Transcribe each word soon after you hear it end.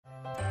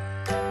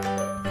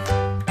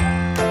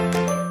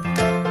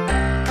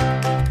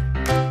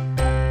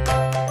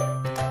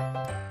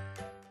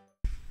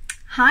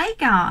Hi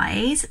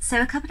guys!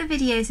 So a couple of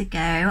videos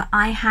ago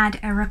I had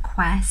a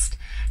request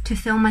to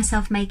film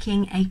myself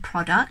making a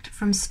product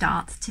from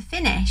start to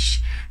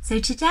finish. So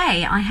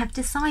today I have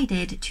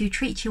decided to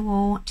treat you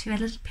all to a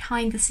little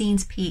behind the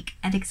scenes peek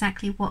at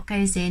exactly what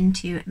goes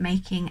into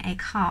making a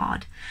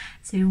card.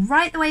 So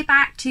right the way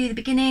back to the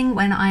beginning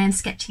when I am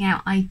sketching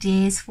out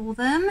ideas for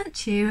them,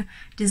 to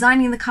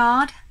designing the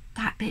card,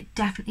 that bit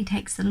definitely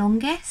takes the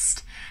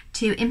longest,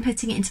 to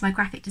inputting it into my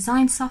graphic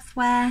design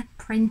software,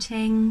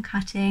 printing,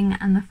 cutting,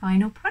 and the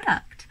final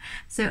product.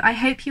 So I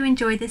hope you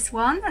enjoy this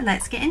one.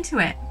 Let's get into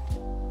it.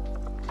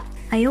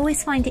 I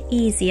always find it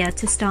easier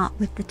to start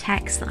with the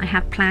text that I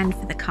have planned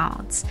for the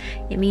cards.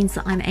 It means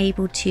that I'm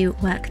able to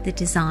work the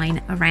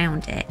design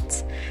around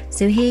it.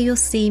 So here you'll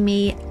see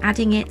me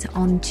adding it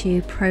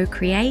onto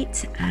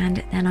Procreate,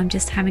 and then I'm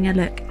just having a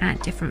look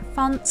at different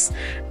fonts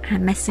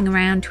and messing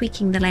around,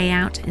 tweaking the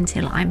layout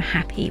until I'm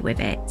happy with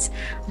it.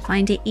 I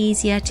find it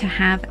easier to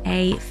have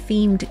a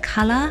themed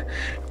colour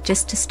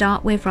just to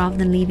start with rather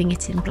than leaving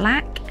it in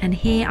black, and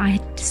here I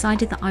had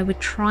decided that I would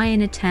try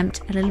and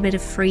attempt a little bit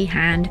of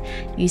freehand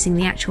using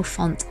the actual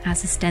font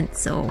as a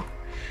stencil.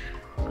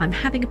 I'm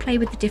having a play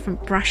with the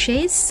different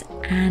brushes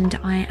and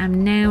I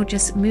am now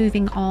just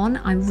moving on.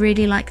 I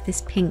really like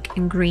this pink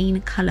and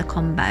green colour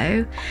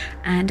combo,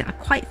 and I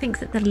quite think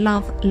that the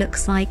love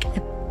looks like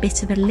a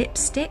bit of a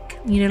lipstick,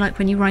 you know, like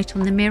when you write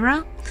on the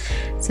mirror.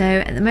 So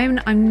at the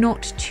moment I'm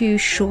not too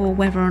sure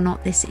whether or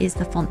not this is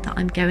the font that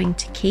I'm going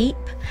to keep,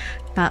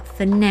 but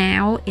for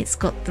now it's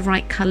got the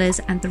right colours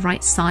and the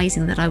right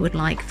sizing that I would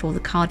like for the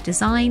card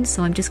design,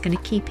 so I'm just going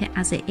to keep it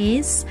as it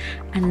is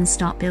and then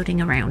start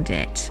building around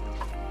it.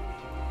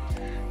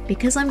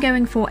 Because I'm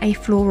going for a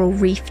floral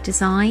wreath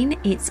design,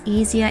 it's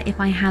easier if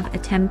I have a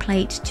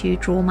template to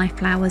draw my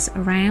flowers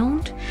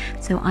around.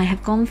 So I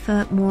have gone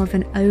for more of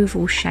an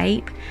oval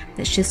shape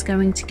that's just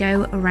going to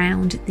go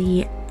around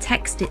the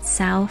text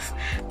itself,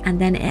 and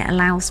then it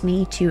allows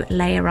me to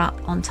layer up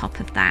on top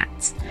of that.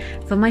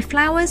 For my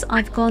flowers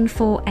I've gone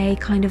for a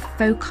kind of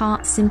folk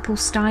art simple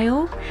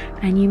style,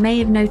 and you may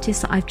have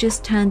noticed that I've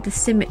just turned the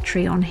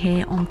symmetry on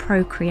here on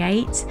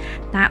Procreate.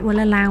 That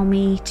will allow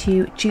me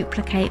to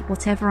duplicate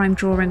whatever I'm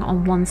drawing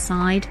on one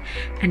side,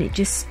 and it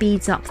just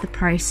speeds up the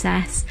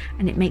process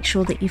and it makes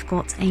sure that you've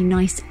got a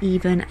nice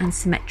even and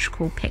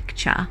symmetrical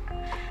picture.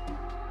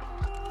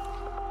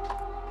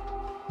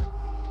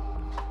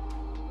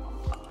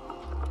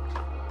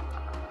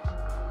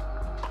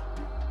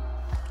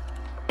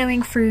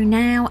 Going through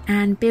now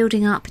and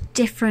building up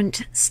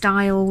different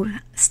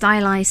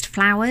stylized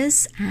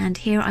flowers, and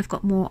here I've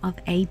got more of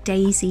a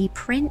daisy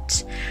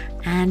print,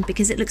 and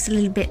because it looks a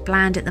little bit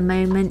bland at the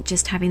moment,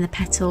 just having the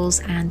petals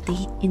and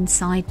the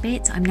inside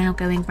bit, I'm now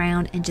going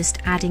around and just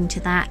adding to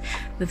that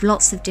with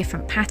lots of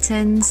different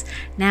patterns.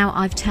 Now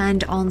I've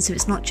turned on so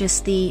it's not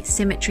just the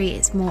symmetry,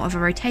 it's more of a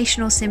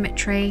rotational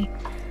symmetry,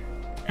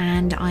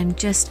 and I'm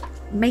just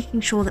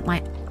making sure that my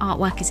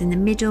artwork is in the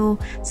middle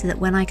so that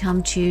when I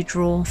come to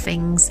draw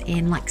things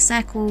in like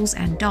circles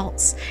and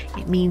dots,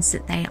 it means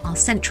that they are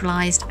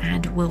centralized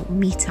and will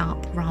meet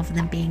up rather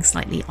than being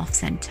slightly off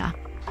center.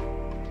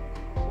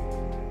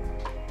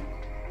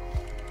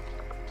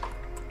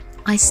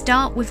 I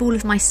start with all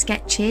of my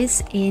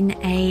sketches in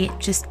a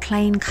just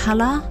plain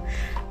color,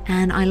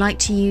 and I like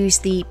to use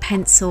the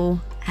pencil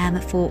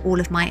for all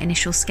of my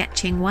initial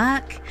sketching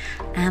work.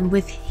 And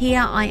with here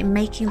I am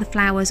making the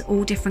flowers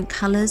all different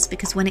colours,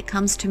 because when it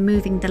comes to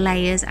moving the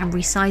layers and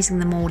resizing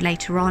them all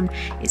later on,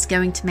 it's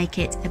going to make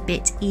it a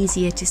bit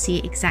easier to see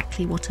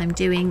exactly what I'm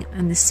doing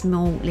in the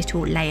small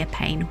little layer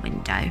pane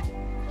window.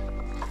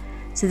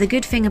 So the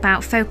good thing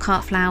about folk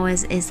art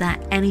flowers is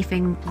that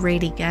anything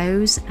really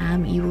goes.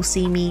 You will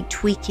see me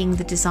tweaking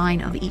the design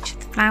of each of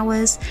the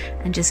flowers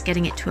and just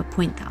getting it to a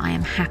point that I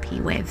am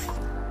happy with.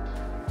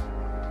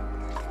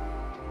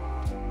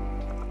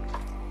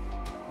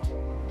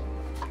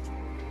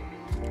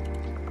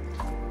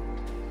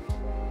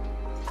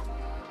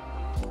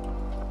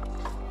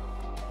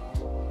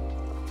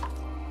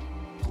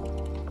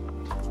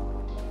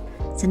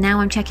 So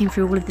now I'm checking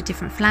through all of the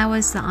different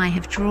flowers that I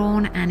have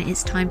drawn, and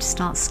it's time to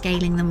start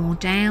scaling them all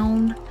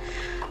down.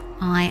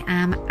 I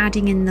am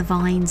adding in the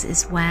vines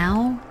as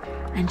well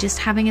and just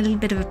having a little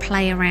bit of a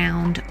play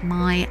around.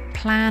 My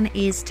plan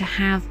is to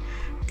have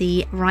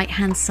the right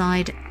hand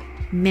side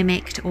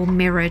mimicked, or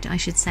mirrored I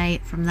should say,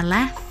 from the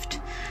left.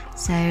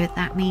 So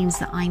that means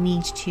that I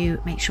need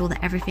to make sure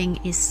that everything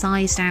is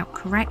sized out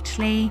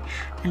correctly,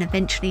 and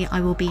eventually I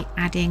will be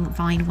adding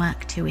vine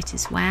work to it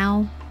as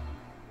well.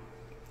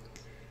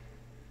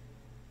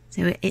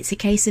 So it's a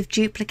case of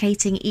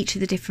duplicating each of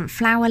the different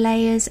flower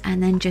layers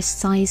and then just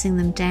sizing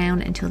them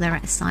down until they're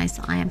at a size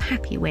that I am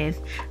happy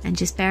with, and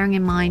just bearing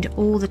in mind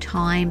all the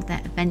time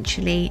that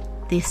eventually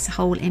this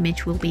whole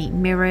image will be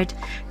mirrored,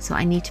 so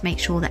I need to make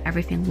sure that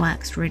everything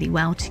works really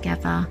well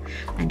together,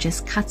 and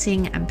just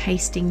cutting and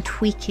pasting,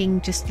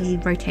 tweaking just the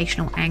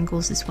rotational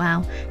angles as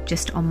well,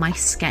 just on my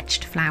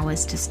sketched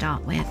flowers to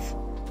start with.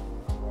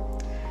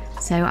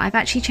 So I've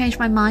actually changed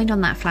my mind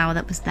on that flower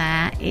that was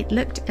there. It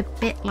looked a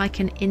bit like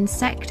an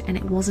insect and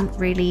it wasn't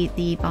really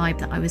the vibe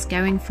that I was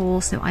going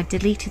for, so I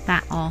deleted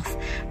that off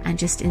and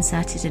just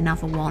inserted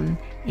another one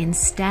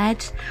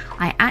instead.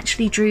 I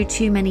actually drew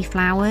too many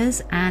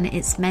flowers and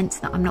it's meant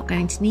that I'm not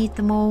going to need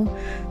them all,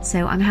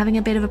 so I'm having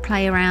a bit of a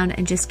play around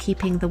and just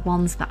keeping the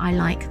ones that I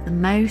like the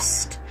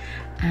most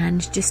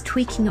and just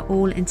tweaking it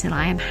all until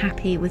I am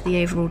happy with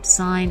the overall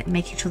design,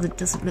 making sure that it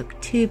doesn't look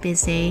too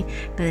busy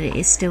but that it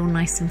is still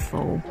nice and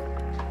full.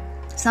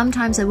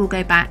 Sometimes I will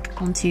go back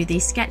onto the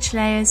sketch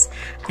layers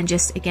and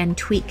just again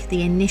tweak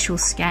the initial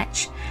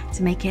sketch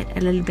to make it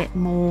a little bit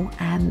more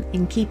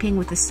in keeping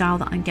with the style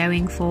that I'm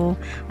going for.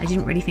 I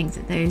didn't really think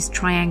that those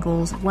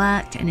triangles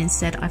worked, and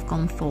instead I've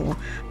gone for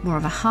more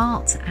of a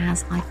heart,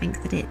 as I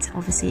think that it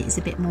obviously is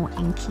a bit more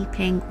in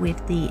keeping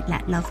with the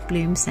Let Love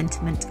Bloom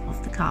sentiment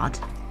of the card.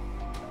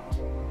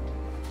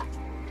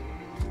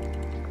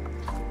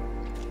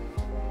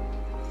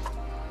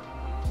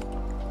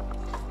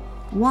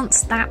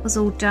 Once that was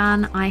all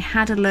done, I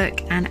had a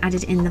look and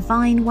added in the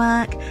vine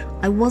work.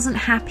 I wasn't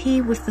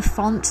happy with the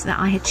font that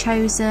I had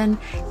chosen.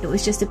 It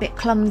was just a bit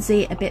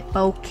clumsy, a bit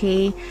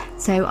bulky.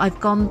 So I've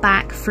gone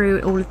back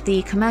through all of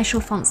the commercial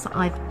fonts that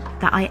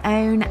I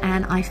own,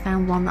 and I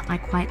found one that I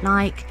quite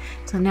like.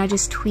 So I'm now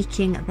just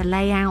tweaking the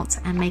layout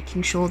and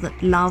making sure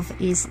that love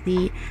is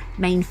the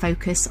main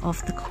focus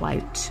of the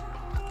quote.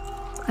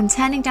 I'm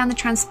turning down the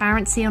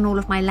transparency on all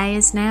of my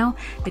layers now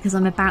because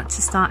I'm about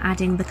to start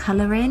adding the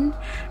colour in,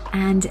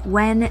 and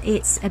when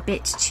it's a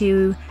bit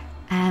too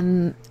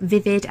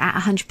vivid at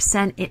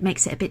 100%, it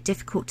makes it a bit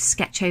difficult to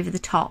sketch over the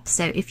top.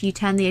 So if you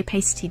turn the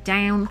opacity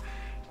down,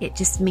 it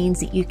just means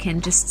that you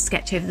can just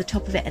sketch over the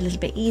top of it a little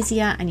bit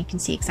easier and you can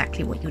see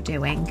exactly what you're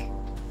doing.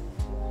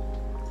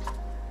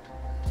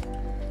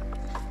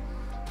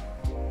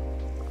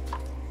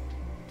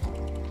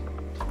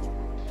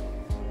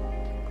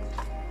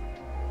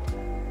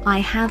 I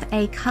have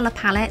a colour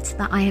palette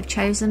that I have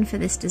chosen for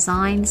this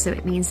design, so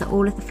it means that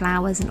all of the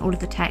flowers and all of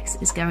the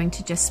text is going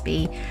to just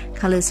be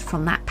colours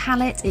from that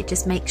palette. It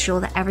just makes sure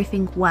that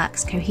everything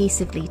works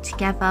cohesively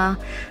together.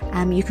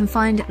 You can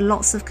find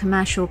lots of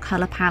commercial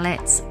colour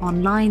palettes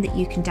online that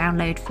you can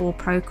download for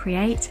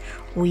Procreate,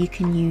 or you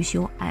can use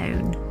your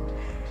own.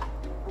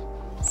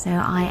 So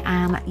I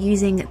am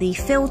using the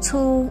fill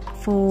tool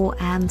for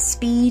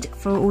speed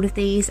for all of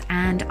these,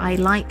 and I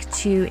like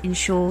to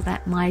ensure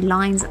that my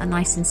lines are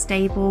nice and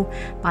stable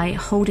by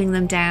holding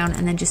them down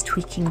and then just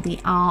tweaking the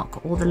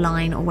arc or the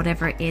line or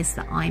whatever it is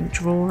that I'm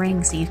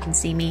drawing. So you can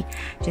see me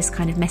just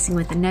kind of messing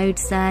with the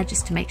nodes there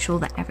just to make sure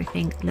that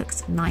everything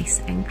looks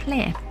nice and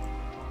clear.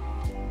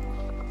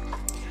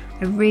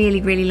 I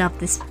really love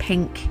this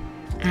pink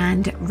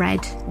and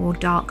red or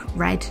dark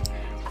red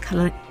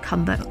colour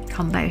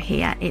combo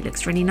here. It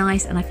looks really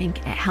nice and I think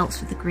it helps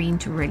with the green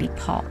to really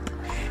pop.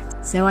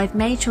 So I've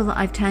made sure that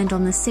I've turned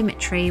on the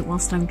symmetry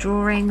whilst I'm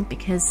drawing,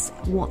 because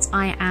what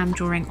I am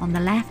drawing on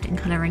the left and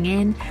colouring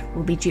in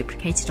will be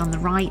duplicated on the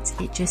right.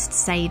 It just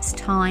saves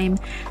time,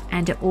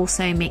 and it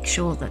also makes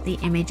sure that the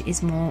image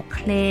is more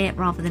clear,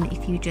 rather than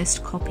if you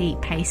just copy,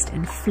 paste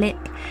and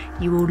flip,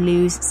 you will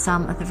lose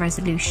some of the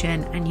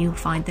resolution and you'll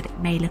find that it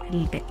may look a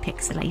little bit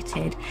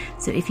pixelated.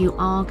 So if you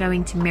are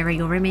going to mirror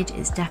your image,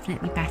 it's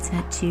definitely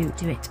better to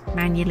do it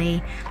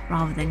manually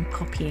rather than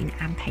copying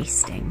and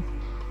pasting.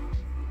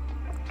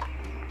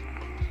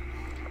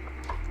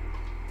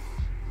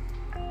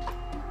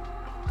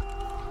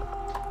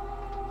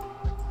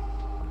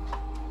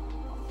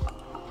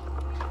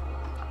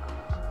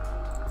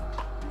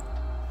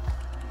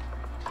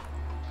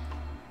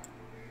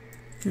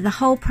 So the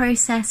whole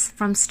process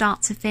from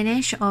start to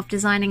finish of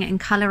designing and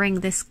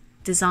colouring this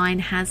design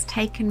has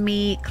taken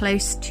me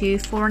close to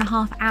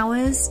 4.5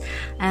 hours.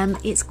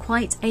 It's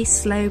quite a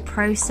slow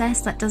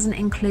process. That doesn't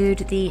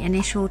include the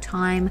initial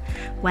time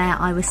where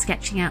I was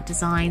sketching out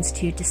designs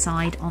to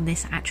decide on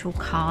this actual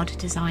card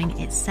design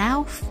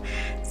itself.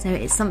 So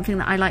it's something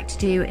that I like to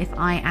do if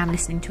I am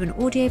listening to an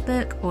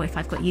audiobook, or if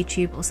I've got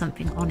YouTube or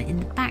something on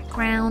in the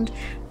background,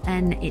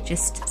 and it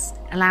just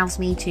allows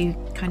me to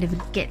kind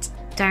of get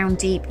down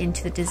deep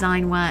into the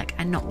design work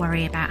and not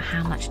worry about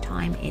how much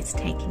time it's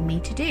taking me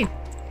to do.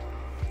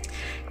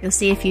 You'll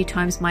see a few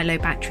times my low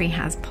battery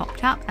has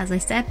popped up, as I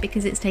said,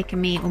 because it's taken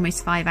me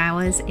almost 5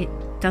 hours. It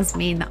does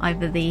mean that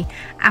either the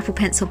Apple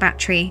Pencil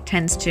battery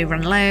tends to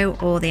run low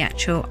or the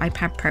actual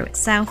iPad Pro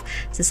itself.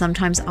 So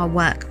sometimes I'll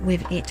work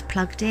with it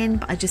plugged in,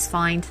 but I just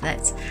find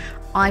that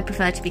I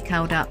prefer to be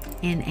curled up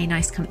in a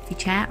nice comfy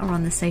chair or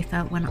on the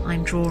sofa when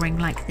I'm drawing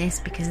like this,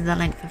 because of the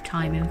length of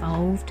time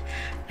involved.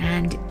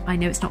 And I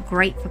know it's not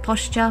great for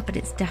posture, but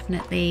it's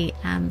definitely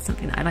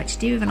something that I like to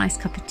do with a nice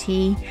cup of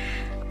tea.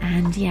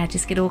 And yeah,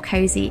 just get all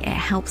cozy. It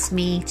helps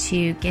me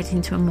to get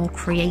into a more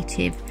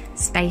creative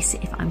space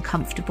if I'm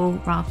comfortable,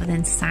 rather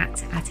than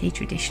sat at a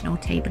traditional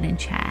table and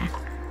chair.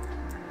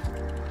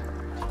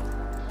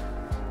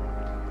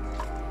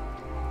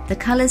 The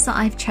colours that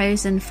I've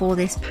chosen for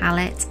this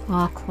palette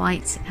are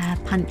quite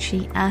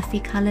punchy, earthy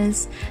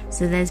colours.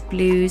 So there's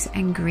blues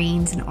and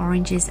greens and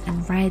oranges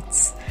and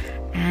reds,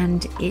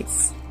 and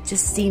it's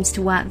just seems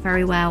to work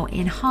very well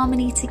in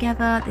harmony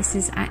together. This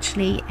is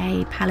actually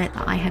a palette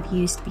that I have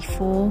used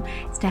before.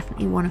 It's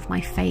definitely one of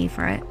my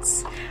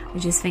favorites. I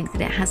just think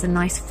that it has a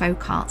nice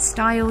folk art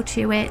style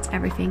to it.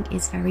 Everything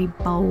is very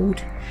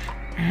bold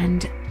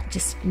and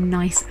just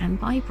nice and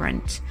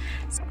vibrant.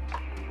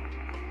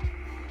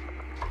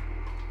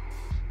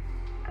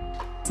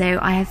 So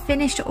I have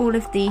finished all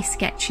of the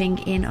sketching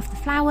in of the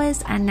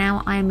flowers, and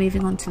now I am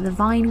moving on to the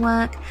vine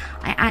work.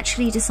 I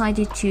actually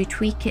decided to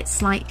tweak it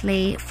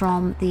slightly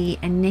from the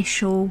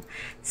initial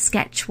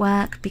sketch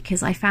work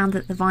because I found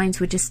that the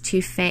vines were just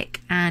too thick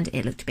and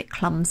it looked a bit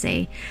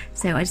clumsy.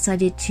 So I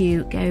decided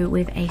to go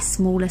with a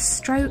smaller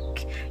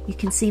stroke. You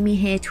can see me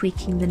here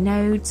tweaking the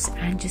nodes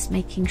and just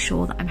making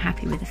sure that I'm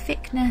happy with the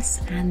thickness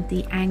and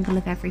the angle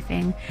of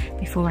everything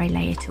before I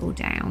lay it all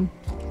down.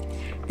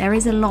 There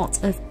is a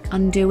lot of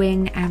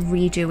undoing and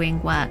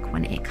redoing work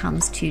when it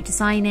comes to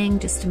designing,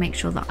 just to make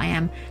sure that I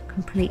am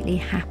completely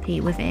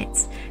happy with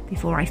it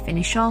before I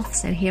finish off.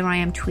 So here I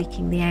am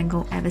tweaking the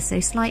angle ever so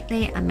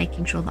slightly and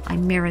making sure that I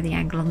mirror the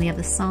angle on the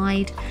other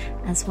side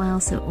as well,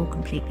 so it all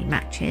completely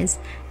matches.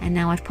 And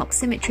now I've popped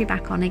symmetry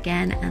back on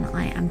again, and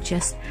I am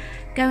just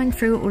going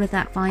through all of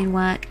that vine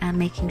work and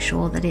making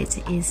sure that it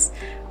is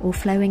all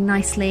flowing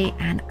nicely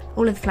and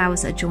all of the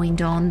flowers are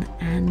joined on.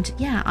 And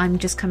yeah, I'm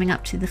just coming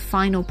up to the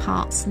final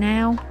parts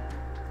now.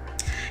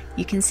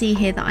 You can see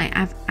here that I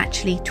have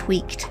actually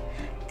tweaked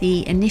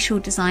the initial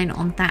design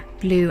on that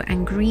blue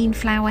and green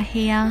flower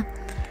here.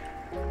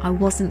 I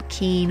wasn't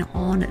keen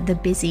on the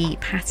busy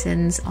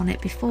patterns on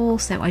it before,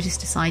 so I just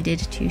decided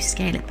to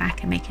scale it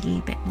back and make it a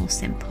little bit more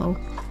simple.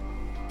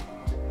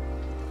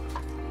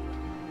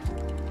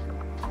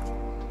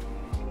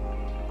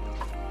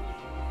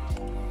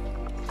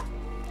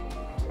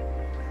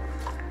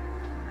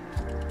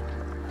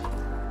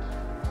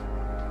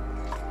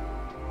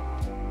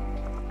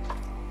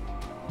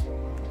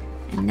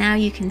 Now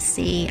you can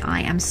see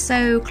I am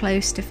so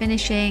close to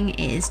finishing.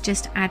 It is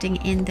just adding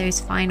in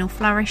those final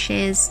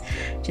flourishes,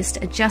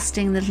 just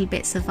adjusting the little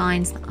bits of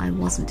vines that I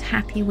wasn't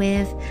happy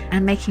with,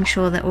 and making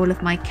sure that all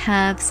of my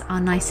curves are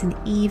nice and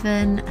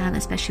even,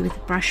 especially with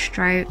the brush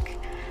stroke,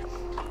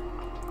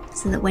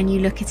 so that when you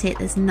look at it,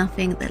 there's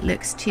nothing that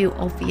looks too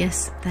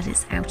obvious that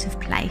it's out of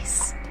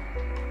place.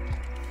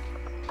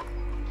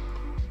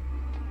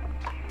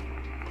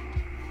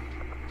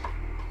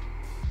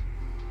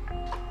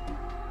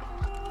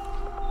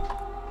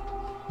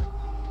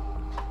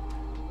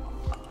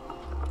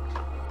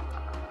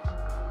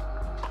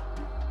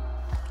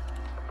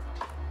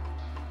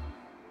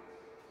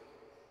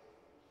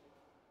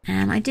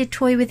 I did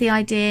toy with the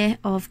idea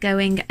of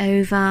going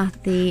over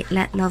the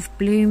Let Love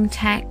Bloom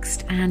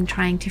text and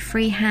trying to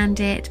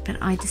freehand it,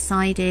 but I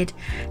decided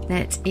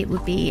that it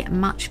would be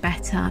much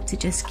better to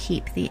just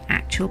keep the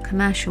actual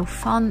commercial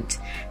font.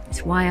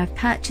 That's why I've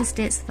purchased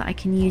it, so that I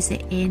can use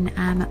it in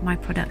my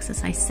products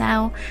as I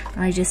sell.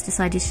 But I just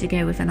decided to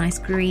go with a nice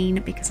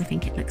green because I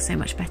think it looks so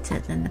much better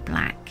than the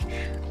black.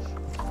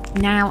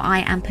 Now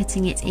I am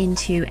putting it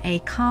into a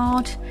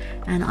card,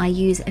 and I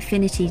use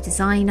Affinity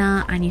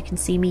Designer, and you can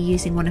see me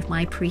using one of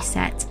my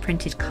preset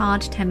printed card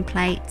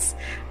templates,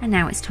 and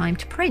now it's time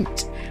to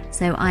print.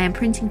 So I am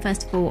printing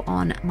first of all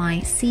on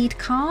my seed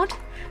card,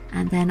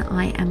 and then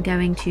I am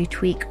going to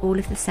tweak all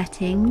of the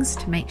settings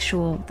to make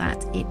sure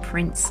that it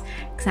prints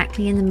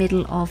exactly in the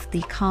middle of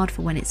the card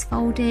for when it's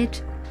folded.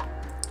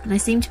 And I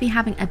seem to be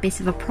having a bit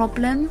of a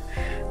problem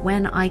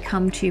when I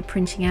come to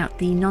printing out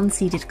the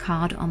non-seeded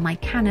card on my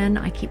Canon.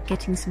 I keep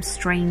getting some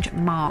strange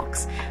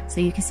marks.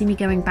 So you can see me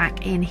going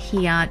back in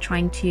here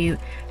trying to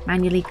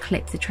manually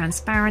clip the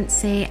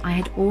transparency. I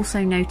had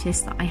also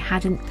noticed that I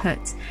hadn't put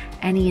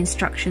any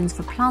instructions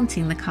for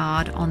planting the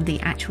card on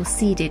the actual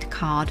seeded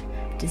card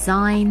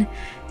design.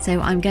 So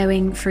I'm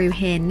going through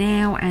here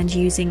now and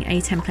using a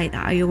template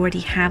that I already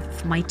have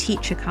for my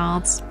teacher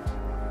cards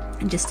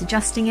and just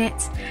adjusting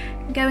it,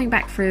 going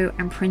back through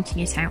and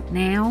printing it out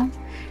now.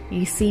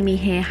 You see me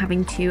here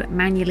having to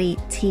manually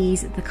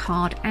tease the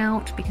card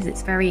out because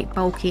it's very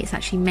bulky. It's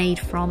actually made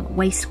from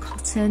waste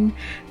cotton,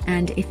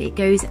 and if it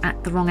goes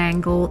at the wrong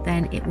angle,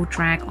 then it will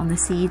drag on the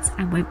seeds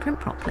and won't print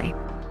properly.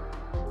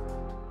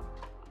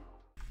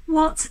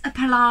 What a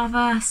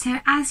palaver. So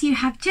as you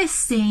have just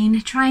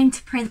seen, trying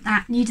to print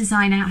that new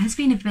design out has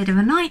been a bit of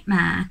a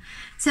nightmare.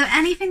 So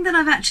anything that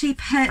I've actually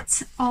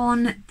put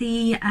on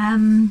the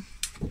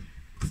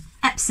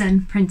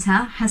Epson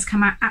printer has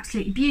come out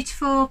absolutely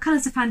beautiful.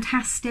 Colours are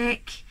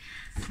fantastic,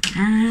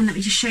 and let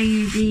me just show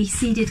you the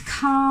seeded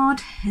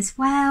card as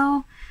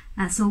well.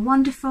 That's all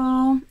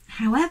wonderful.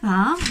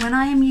 However, when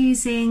I am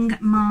using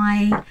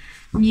my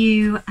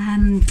new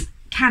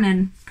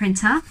Canon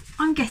printer,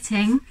 I'm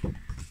getting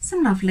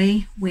some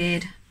lovely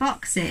weird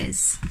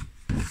boxes.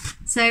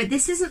 So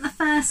this isn't the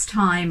first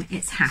time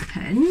it's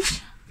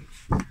happened,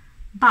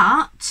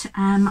 but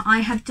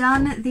I have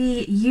done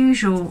the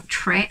usual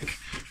trick,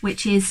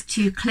 which is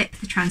to clip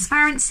the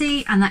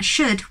transparency, and that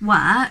should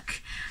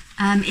work.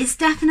 It's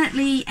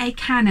definitely a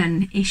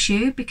Canon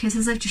issue because,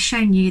 as I've just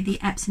shown you, the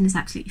Epson is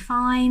absolutely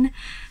fine.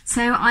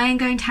 So I am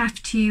going to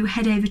have to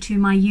head over to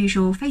my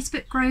usual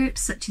Facebook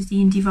groups such as the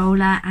Indie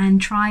Roller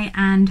and try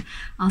and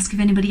ask if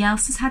anybody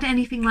else has had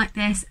anything like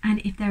this and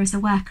if there is a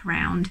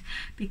workaround,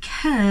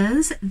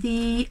 because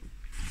the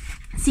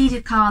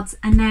seeded cards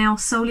are now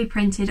solely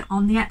printed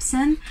on the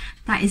Epson.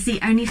 That is the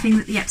only thing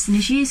that the Epson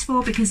is used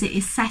for, because it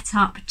is set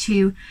up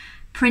to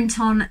print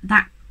on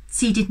that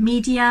seeded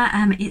media.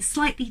 It's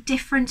slightly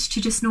different to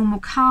just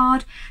normal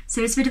card,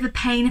 so it's a bit of a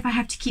pain if I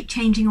have to keep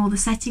changing all the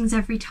settings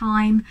every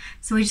time.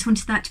 So I just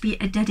wanted that to be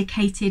a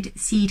dedicated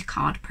seed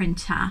card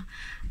printer.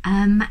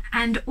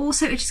 And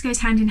also it just goes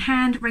hand in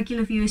hand.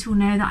 Regular viewers will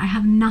know that I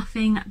have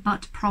nothing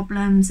but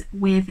problems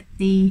with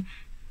the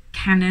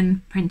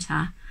Canon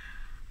printer.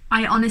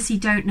 I honestly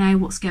don't know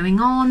what's going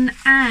on,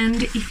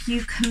 and if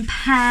you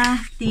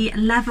compare the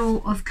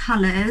level of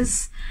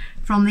colours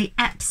from the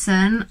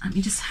Epson, let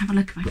me just have a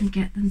look if I can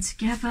get them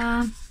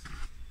together.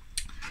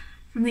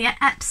 From the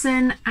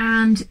Epson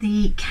and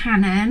the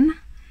Canon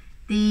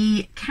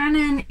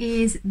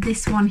is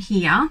this one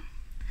here,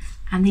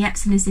 and the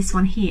Epson is this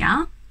one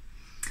here.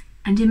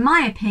 And in my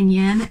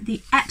opinion,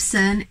 the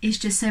Epson is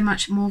just so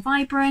much more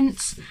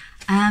vibrant.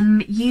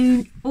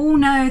 You all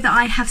know that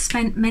I have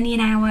spent many an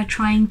hour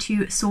trying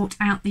to sort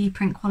out the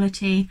print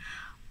quality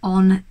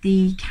on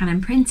the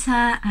Canon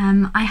printer.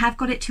 I have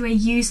got it to a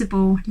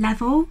usable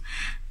level,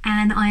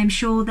 and I am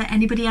sure that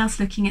anybody else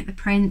looking at the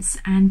prints,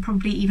 and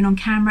probably even on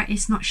camera,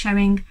 it's not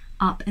showing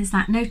up as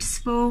that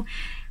noticeable.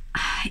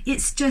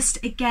 It's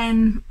just,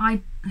 again,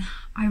 I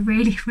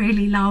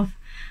really love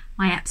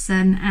my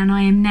Epson, and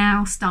I am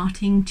now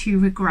starting to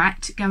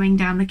regret going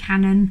down the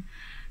Canon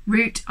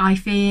route. I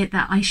fear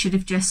that I should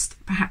have just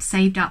perhaps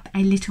saved up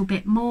a little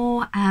bit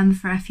more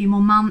for a few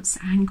more months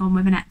and gone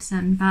with an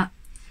Epson, but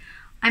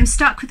I'm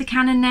stuck with the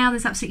Canon now.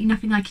 There's absolutely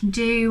nothing I can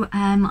do.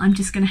 I'm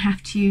just going to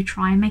have to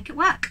try and make it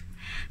work.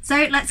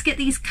 So let's get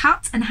these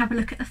cut and have a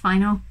look at the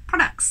final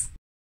products.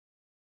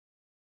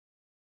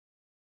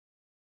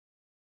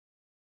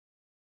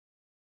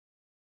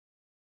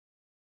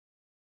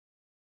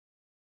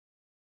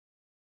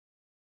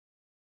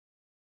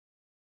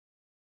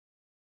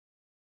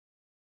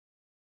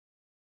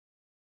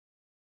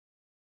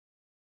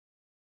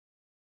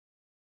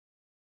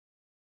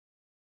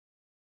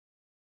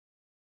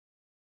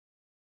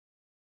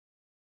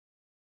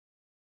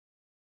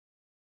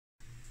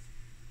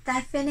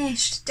 They're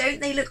finished.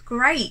 Don't they look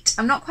great?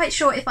 I'm not quite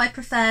sure if I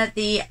prefer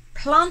the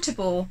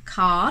plantable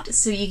card,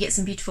 so you get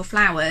some beautiful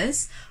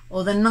flowers,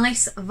 or the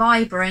nice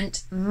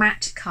vibrant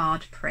matte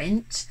card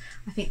print.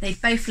 I think they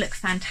both look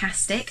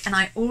fantastic, and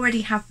I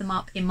already have them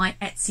up in my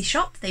Etsy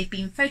shop. They've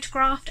been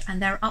photographed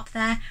and they're up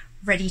there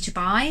ready to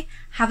buy.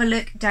 Have a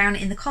look down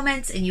in the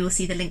comments and you will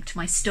see the link to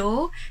my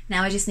store.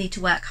 Now I just need to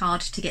work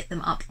hard to get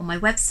them up on my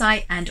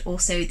website, and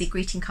also the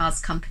greeting cards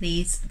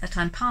companies that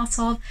I'm part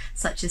of,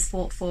 such as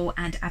Thoughtful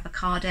and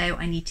Avocado.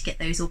 I need to get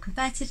those all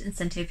converted and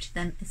sent over to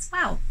them as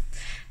well.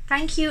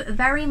 Thank you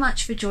very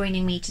much for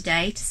joining me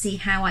today to see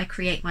how I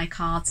create my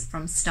cards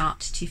from start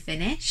to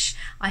finish.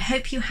 I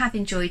hope you have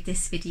enjoyed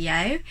this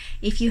video.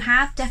 If you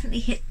have,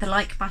 definitely hit the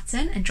like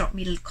button and drop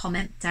me a little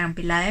comment down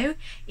below.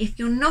 If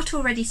you're not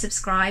already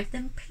subscribed,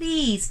 then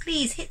please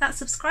hit that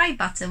subscribe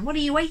button. What are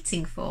you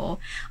waiting for?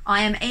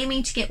 I am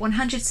aiming to get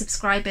 100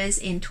 subscribers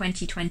in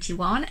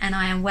 2021, and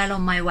I am well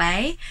on my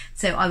way.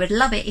 So I would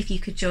love it if you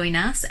could join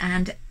us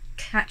and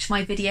catch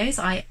my videos.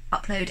 I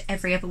upload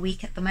every other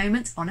week at the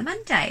moment on a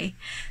Monday.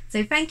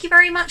 So thank you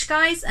very much,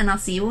 guys, and I'll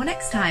see you all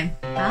next time.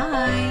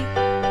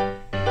 Bye.